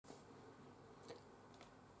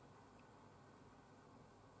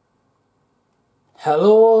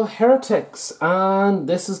Hello heretics, and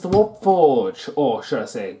this is the Warpforge, or should I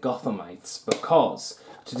say Arkhamites, because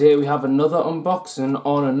today we have another unboxing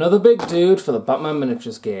on another big dude for the Batman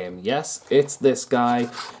Miniatures game. Yes, it's this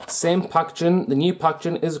guy. Same packaging. The new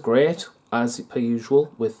packaging is great, as per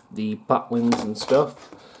usual, with the bat wings and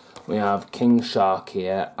stuff. We have King Shark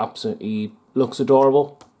here. Absolutely looks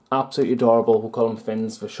adorable. Absolutely adorable. We'll call him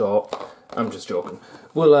Fins for short. I'm just joking.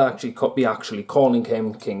 We'll actually calling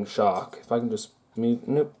him King Shark. If I can just move.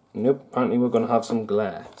 Nope. Apparently we're going to have some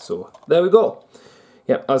glare. So there we go.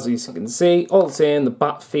 Yep, as you can see, all the same, the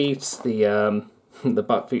bat feet, the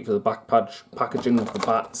bat feet for the back packaging of the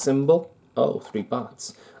bat symbol. Oh, 3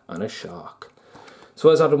 bats and a shark. So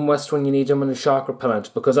where's Adam West when you need him, and a shark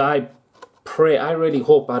repellent? Because I really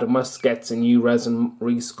hope Adam West gets a new resin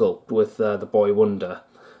resculpt with the Boy Wonder.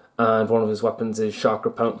 And one of his weapons is shark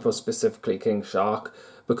repellent for specifically King Shark.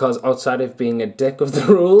 Because outside of being a dick of the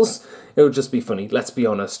rules, it would just be funny. Let's be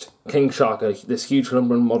honest. King Shark, this huge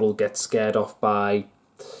lumbering model, gets scared off by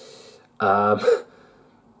Adam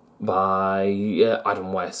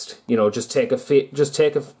West. You know, just take a fear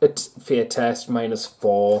test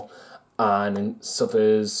 -4 and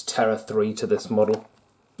suffers terror 3 to this model.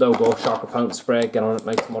 There we go. Shark repellent spray. Get on it,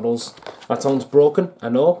 nice models. That sounds broken, I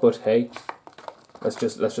know, but hey, let's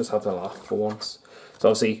just have a laugh for once. So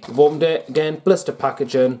obviously, we've opened it, again, blister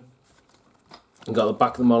packaging. You've got the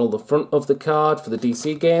back of the model, the front of the card for the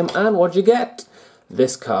DC game, and what'd you get?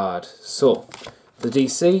 This card. So, the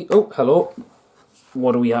DC, oh, hello.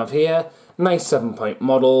 What do we have here? Nice 7-point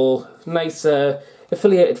model, nice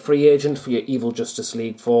affiliated free agent for your evil Justice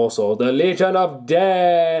League force, or the Legion of Damn,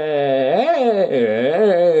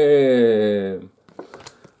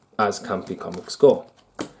 as campy comics go.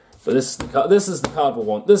 But this is the card we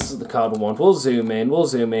want. This is the card we want. We'll zoom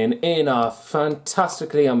in our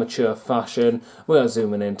fantastically amateur fashion. We are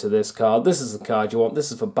zooming into this card. This is the card you want.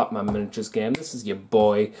 This is for Batman Miniatures game. This is your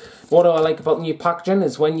boy. What do I like about the new packaging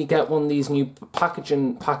is when you get one of these new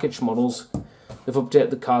package models, they've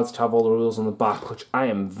updated the cards to have all the rules on the back, which I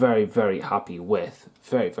am very, very happy with.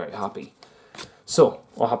 Very, very happy. So,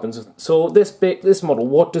 what happens? So this model,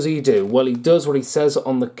 what does he do? Well, he does what he says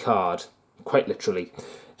on the card. Quite literally.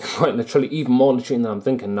 Quite literally, even more literally than I'm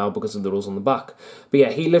thinking now because of the rules on the back. But yeah,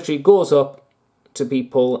 he literally goes up to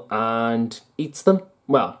people and eats them.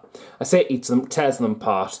 Well, I say eats them, tears them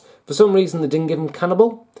apart. For some reason they didn't give him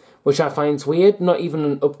cannibal, which I find weird. Not even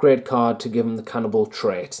an upgrade card to give him the cannibal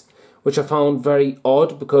trait, which I found very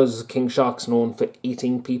odd because King Shark's known for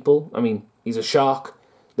eating people. I mean, he's a shark.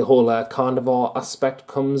 The whole carnivore aspect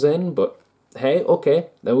comes in, but hey, okay,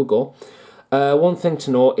 there we go. One thing to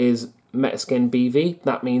note is Metaskin BV,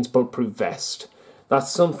 that means bulletproof vest.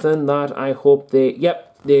 That's something that I hope they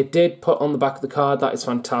did put on the back of the card. That is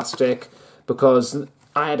fantastic, because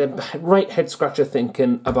I had a right head scratcher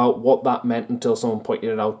thinking about what that meant until someone pointed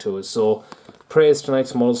it out to us. So praise to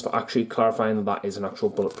Knights Models for actually clarifying that that is an actual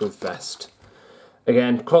bulletproof vest.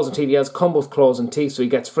 Again, claws and teeth, he has combo with claws and teeth, so he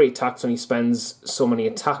gets free attacks when he spends so many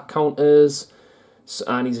attack counters,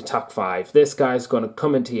 and he's attack 5. This guy's going to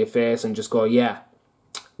come into your face and just go, yeah,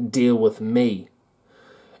 deal with me.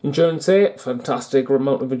 Endurance 8, fantastic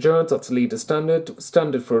amount of endurance, that's leader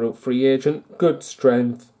standard for a free agent, good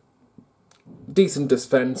strength, decent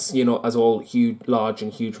defense, you know, as all large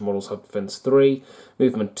and huge models have defense 3,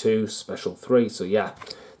 movement 2, special 3, so yeah,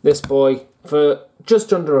 this boy, for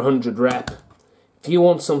just under 100 rep, if you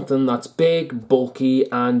want something that's big, bulky,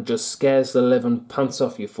 and just scares the living pants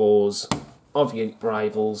off your foes, of your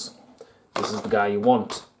rivals, this is the guy you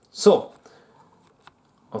want. So,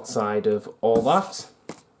 outside of all that,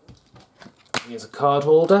 here's a card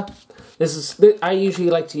holder. I usually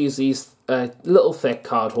like to use these little thick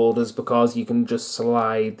card holders because you can just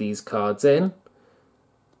slide these cards in,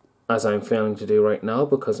 as I'm failing to do right now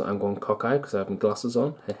because I'm going cockeyed because I have my glasses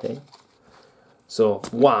on. So,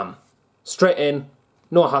 wham! Straight in,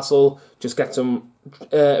 no hassle, just get some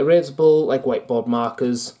erasable, like whiteboard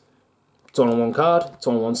markers. It's all on one card, it's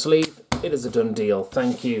all on one sleeve. It is a done deal,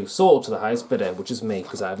 thank you. Sold to the highest bidder, which is me,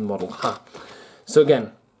 because I have a model. Ha! So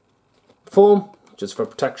again, foam, just for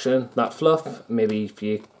protection. That fluff, maybe if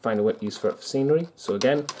you find a use for it for scenery. So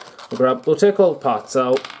again, we'll take all the parts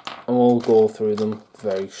out, and we'll go through them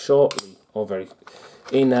very shortly, or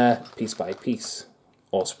piece by piece,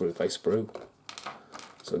 or sprue by sprue.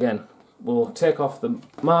 So again, we'll take off the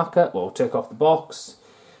marker, we'll take off the box,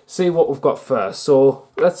 see what we've got first. So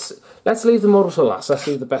let's leave the model to last. Let's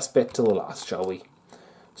leave the best bit till the last, shall we?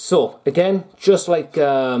 So again, just like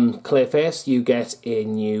Clayface, you get a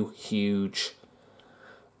new huge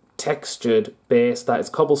textured base that is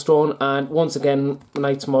cobblestone, and once again,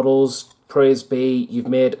 Knights models praise be, you've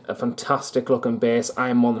made a fantastic looking base.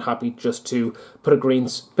 I am more than happy just to put a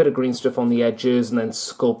bit of green stuff on the edges and then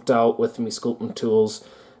sculpt out with my sculpting tools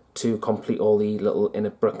to complete all the little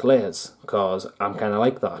inner brick layers, because I'm kind of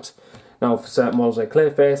like that. Now for certain models like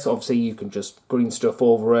Clayface, obviously you can just green stuff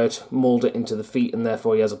over it, mould it into the feet, and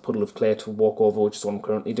therefore he has a puddle of clay to walk over, which is what I'm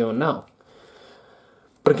currently doing now.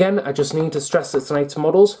 But again, I just need to stress that tonight's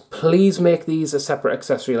models, please make these a separate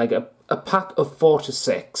accessory, like a pack of 4 to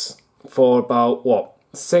 6 for about, what,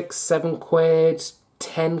 6, 7 quid,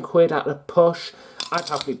 10 quid at a push. I'd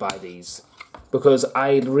happily buy these, because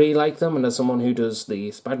I really like them, and as someone who does the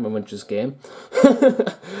Spider-Man Winters game,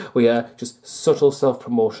 we are just subtle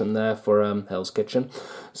self-promotion there for Hell's Kitchen.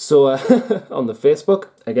 So on the Facebook,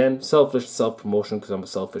 again, selfish self-promotion because I'm a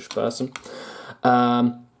selfish person.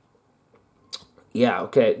 Yeah,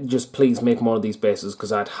 okay, just please make more of these bases,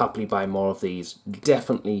 because I'd happily buy more of these.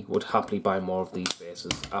 Definitely would happily buy more of these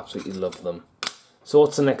bases. Absolutely love them. So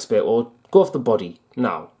what's the next bit? Well, go off the body.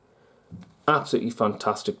 Now, absolutely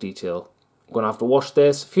fantastic detail. I'm going to have to wash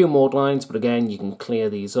this, a few mold lines, but again, you can clear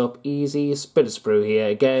these up easy. A bit of sprue here.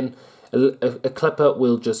 Again, a clipper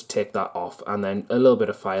will just take that off, and then a little bit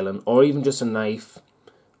of filing, or even just a knife,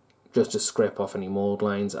 just to scrape off any mold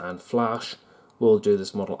lines and flash, will do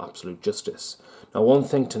this model absolute justice. Now, one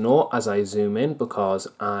thing to note as I zoom in, because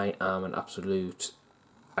I am an absolute,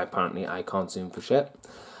 apparently I can't zoom for shit,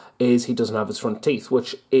 is he doesn't have his front teeth,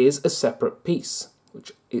 which is a separate piece,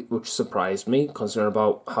 which surprised me, considering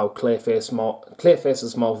about how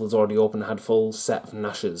Clayface's mouth was already open and had full set of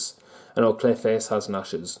gnashes. I know Clayface has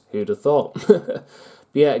gnashes, who'd have thought? But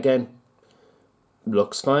yeah, again,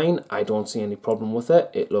 looks fine. I don't see any problem with it.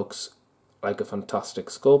 It looks like a fantastic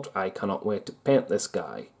sculpt. I cannot wait to paint this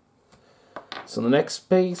guy. So the next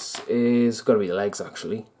piece is got to be the legs,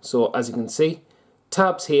 actually. So as you can see,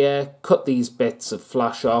 tabs here, cut these bits of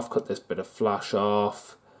flash off, cut this bit of flash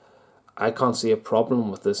off. I can't see a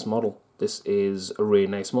problem with this model. This is a really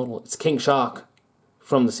nice model. It's King Shark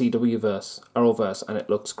from the CW-verse, Arrowverse, and it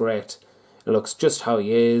looks great. It looks just how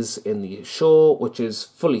he is in the show, which is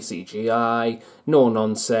fully CGI, no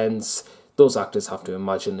nonsense. Those actors have to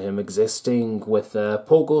imagine him existing with a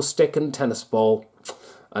pogo stick and tennis ball,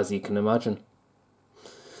 as you can imagine.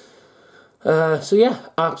 So yeah,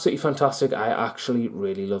 absolutely fantastic. I actually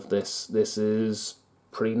really love this. This is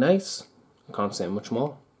pretty nice. I can't say much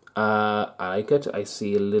more. I like it. I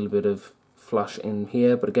see a little bit of flash in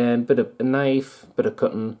here, but again, bit of a knife, bit of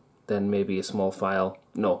cutting, then maybe a small file.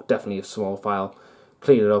 No, definitely a small file.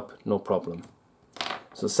 Clean it up, no problem.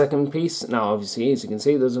 So second piece, now obviously as you can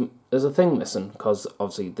see there's a thing missing, because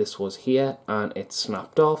obviously this was here and it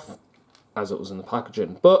snapped off as it was in the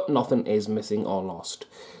packaging, but nothing is missing or lost.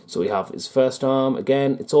 So we have his first arm.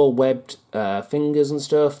 Again, it's all webbed fingers and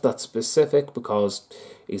stuff. That's specific because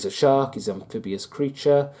he's a shark, he's an amphibious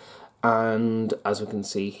creature, and as we can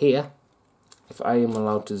see here, if I am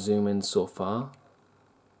allowed to zoom in so far,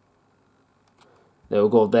 there we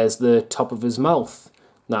go, there's the top of his mouth.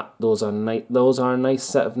 Those are a nice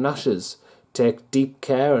set of gnashes. Take deep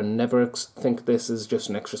care and never think this is just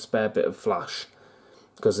an extra spare bit of flash,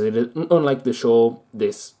 because unlike the show,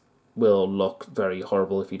 this will look very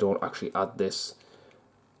horrible if you don't actually add this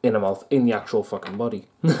in the actual fucking body.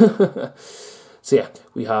 So yeah,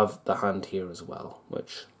 we have the hand here as well,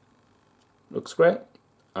 which looks great.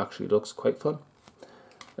 Actually looks quite fun.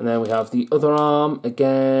 And then we have the other arm,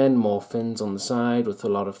 again, more fins on the side with a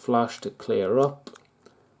lot of flash to clear up.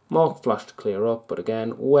 More flash to clear up, but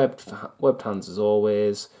again, webbed hands as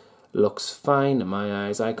always. Looks fine in my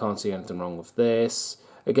eyes. I can't see anything wrong with this.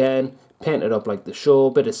 Again, painted up like the show,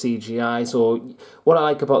 bit of CGI. So what I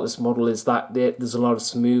like about this model is that there's a lot of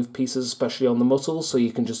smooth pieces, especially on the muscles, so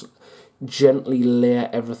you can just gently layer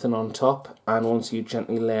everything on top. And once you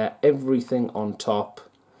gently layer everything on top,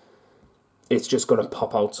 it's just going to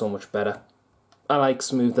pop out so much better. I like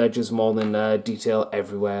smooth edges more than detail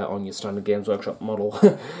everywhere on your standard Games Workshop model.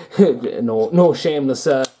 no shameless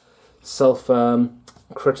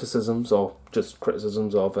self-criticisms or just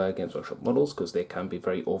criticisms of Games Workshop models, because they can be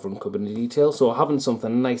very over-encumbered in detail. So having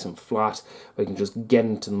something nice and flat where you can just get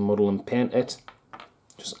into the model and paint it,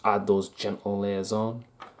 just add those gentle layers on.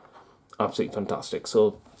 Absolutely fantastic.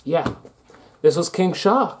 So yeah, this was King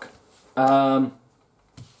Shark.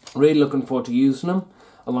 Really looking forward to using them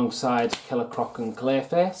alongside Killer Croc and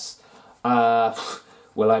Clayface.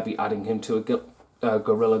 Will I be adding him to a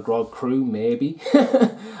Gorilla Grodd crew? Maybe.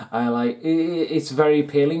 It's very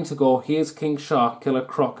appealing to go, here's King Shark, Killer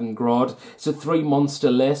Croc and Grodd. It's a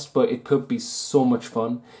 3-monster list, but it could be so much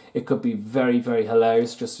fun. It could be very, very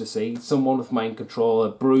hilarious just to see. Someone with mind control, a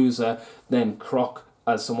bruiser, then Croc,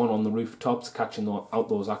 as someone on the rooftops catching out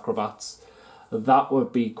those acrobats. That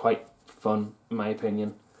would be quite fun, in my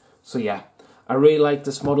opinion. So yeah, I really like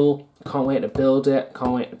this model. Can't wait to build it.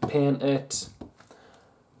 Can't wait to paint it.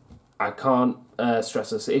 I can't stress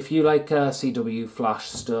this. If you like CW Flash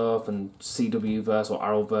stuff and CW verse or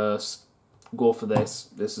Arrowverse, go for this.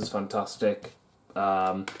 This is fantastic.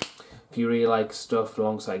 If you really like stuff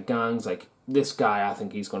alongside gangs, like this guy, I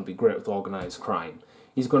think he's going to be great with organised crime.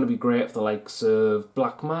 He's going to be great for the likes of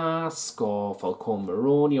Black Mask or Falcone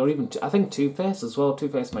Maroni, or even, I think, Two-Face as well.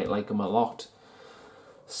 Two-Face might like him a lot.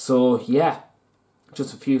 So, yeah,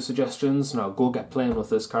 just a few suggestions. Now, go get playing with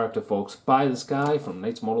this character, folks. Buy this guy from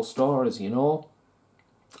Knight's Model Store, as you know.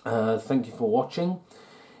 Thank you for watching.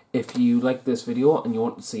 If you like this video and you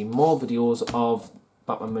want to see more videos of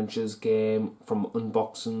Batman Miniatures game, from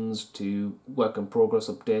unboxings to work in progress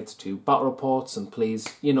updates to battle reports, and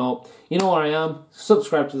please, you know where I am.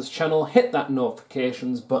 Subscribe to this channel, hit that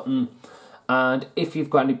notifications button, and if you've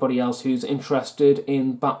got anybody else who's interested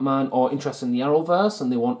in Batman or interested in the Arrowverse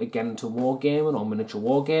and they want to get into wargaming or miniature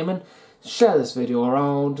wargaming, share this video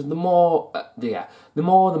around. The more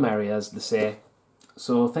the merrier, as they say.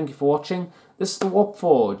 So thank you for watching. This is the Warp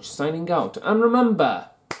Forge signing out, and remember,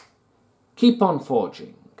 keep on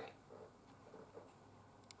forging.